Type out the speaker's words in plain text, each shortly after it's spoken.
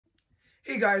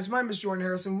Hey guys, my name is Jordan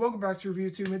Harrison. Welcome back to Review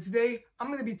Tube, and today I'm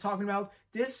going to be talking about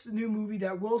this new movie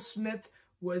that Will Smith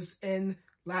was in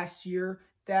last year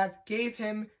that gave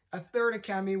him a third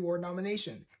Academy Award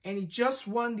nomination, and he just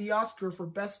won the Oscar for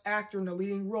Best Actor in a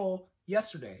Leading Role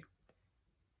yesterday.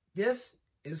 This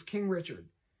is King Richard.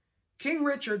 King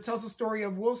Richard tells the story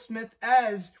of Will Smith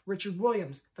as Richard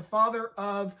Williams, the father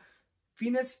of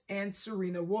Venus and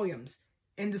Serena Williams.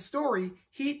 In the story,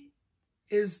 he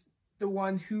is the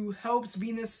one who helps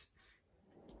Venus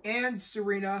and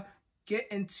Serena get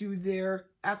into their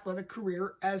athletic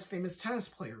career as famous tennis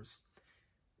players.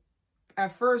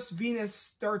 At first, Venus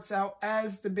starts out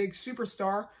as the big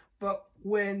superstar, but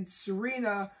when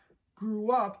Serena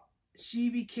grew up,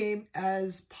 she became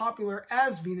as popular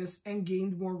as Venus and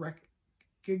gained more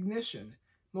recognition.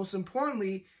 Most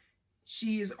importantly,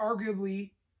 she is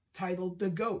arguably titled the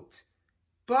GOAT.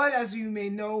 But as you may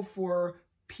know, for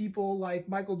people like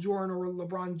Michael Jordan or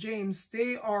LeBron James,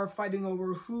 they are fighting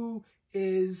over who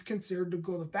is considered the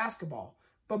GOAT of basketball.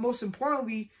 But most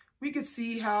importantly, we could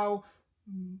see how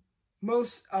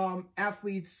most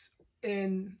athletes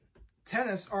in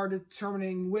tennis are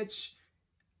determining which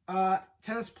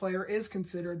tennis player is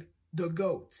considered the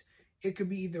GOAT. It could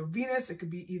be either Venus, it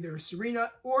could be either Serena,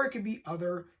 or it could be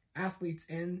other athletes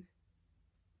in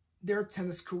their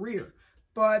tennis career.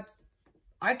 But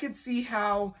I could see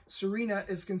how Serena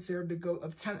is considered the GOAT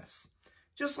of tennis.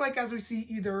 Just like as we see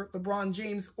either LeBron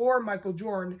James or Michael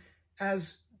Jordan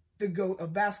as the GOAT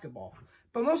of basketball.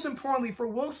 But most importantly, for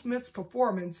Will Smith's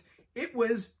performance, it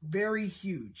was very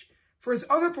huge. For his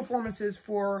other performances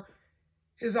for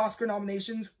his Oscar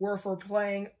nominations were for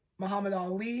playing Muhammad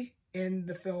Ali in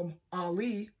the film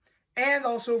Ali, and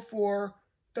also for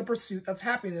The Pursuit of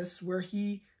Happiness, where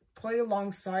he played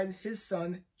alongside his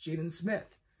son, Jaden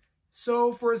Smith.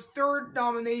 So for his third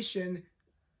nomination,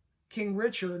 King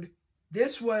Richard,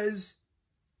 this was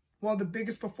one of the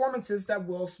biggest performances that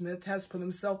Will Smith has put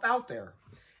himself out there.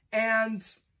 And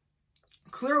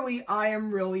clearly, I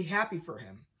am really happy for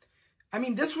him. I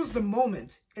mean, this was the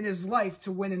moment in his life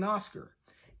to win an Oscar.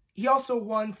 He also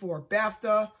won for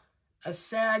BAFTA, a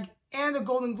SAG, and a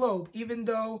Golden Globe, even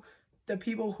though the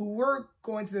people who were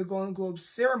going to the Golden Globe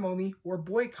ceremony were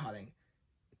boycotting.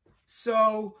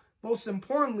 So most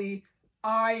importantly,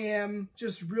 I am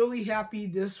just really happy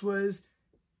this was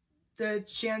the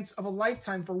chance of a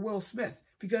lifetime for Will Smith,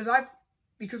 because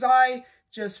I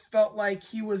just felt like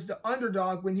he was the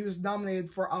underdog when he was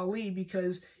nominated for Ali,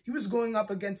 because he was going up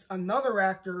against another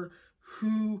actor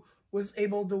who was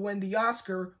able to win the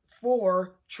Oscar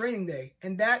for Training Day,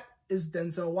 and that is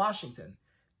Denzel Washington.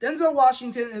 Denzel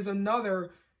Washington is another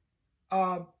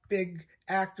big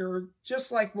actor,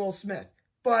 just like Will Smith,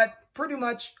 but pretty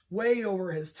much way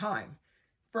over his time.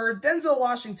 For Denzel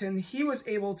Washington, he was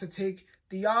able to take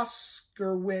the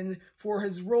Oscar win for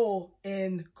his role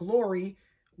in Glory,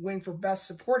 winning for Best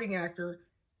Supporting Actor,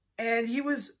 and he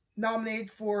was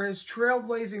nominated for his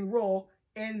trailblazing role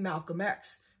in Malcolm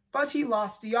X, but he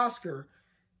lost the Oscar.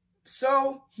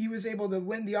 So he was able to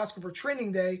win the Oscar for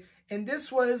Training Day, and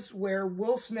this was where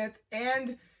Will Smith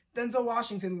and Denzel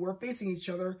Washington were facing each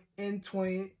other in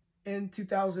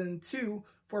 2002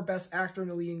 for Best Actor in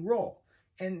a Leading Role.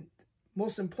 And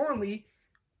most importantly,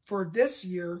 for this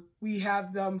year, we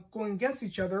have them going against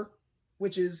each other,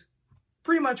 which is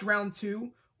pretty much round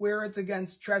two, where it's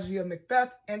against Tragedy of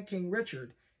Macbeth and King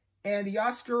Richard. And the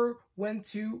Oscar went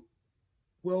to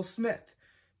Will Smith.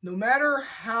 No matter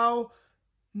how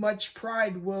much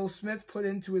pride Will Smith put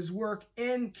into his work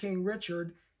in King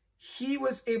Richard, he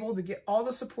was able to get all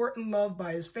the support and love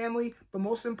by his family, but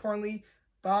most importantly,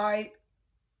 by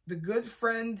the good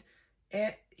friend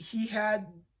he had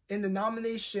in the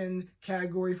nomination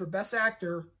category for Best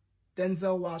Actor,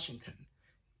 Denzel Washington.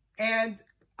 And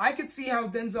I could see how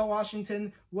Denzel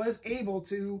Washington was able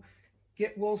to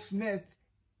get Will Smith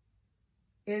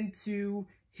into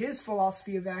his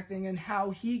philosophy of acting and how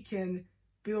he can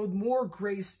build more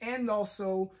grace and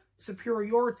also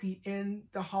superiority in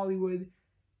the Hollywood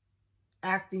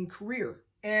acting career.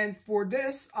 And for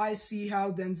this, I see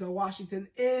how Denzel Washington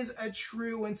is a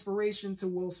true inspiration to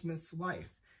Will Smith's life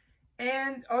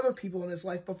and other people in his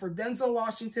life. But for Denzel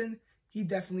Washington, he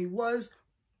definitely was,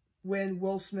 when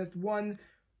Will Smith won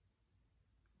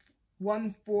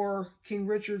for King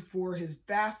Richard for his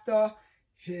BAFTA,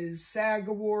 his SAG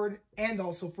award, and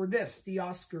also for this, the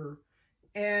Oscar.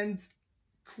 And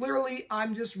clearly,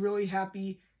 I'm just really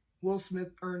happy Will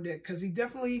Smith earned it, because he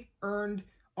definitely earned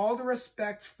all the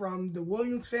respect from the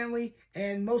Williams family,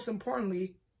 and most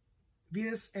importantly,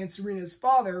 Venus and Serena's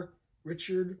father,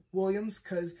 Richard Williams,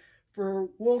 because for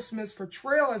Will Smith's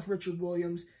portrayal as Richard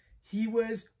Williams, he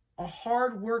was a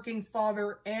hard-working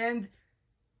father and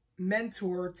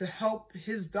mentor to help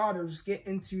his daughters get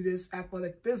into this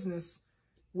athletic business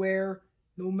where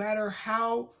no matter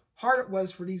how hard it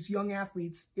was for these young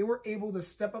athletes, they were able to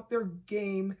step up their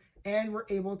game and were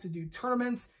able to do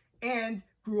tournaments and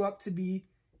grew up to be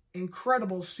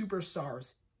incredible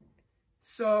superstars.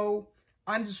 So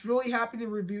I'm just really happy to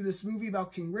review this movie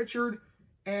about King Richard.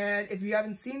 And if you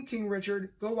haven't seen King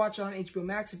Richard, go watch it on HBO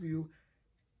Max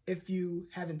if you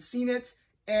haven't seen it.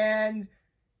 And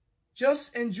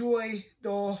just enjoy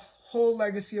the whole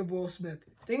legacy of Will Smith.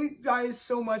 Thank you guys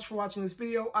so much for watching this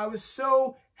video. I was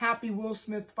so happy Will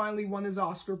Smith finally won his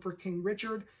Oscar for King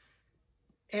Richard.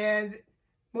 And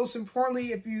most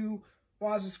importantly, if you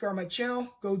want to subscribe to my channel,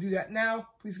 go do that now.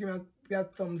 Please give me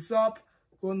that thumbs up.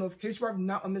 Go to the notification bar to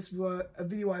not miss a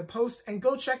video I post. And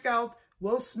go check out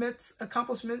Will Smith's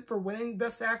accomplishment for winning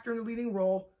Best Actor in a Leading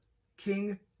Role,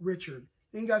 King Richard.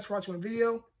 Thank you guys for watching my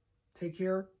video. Take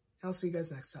care, and I'll see you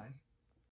guys next time.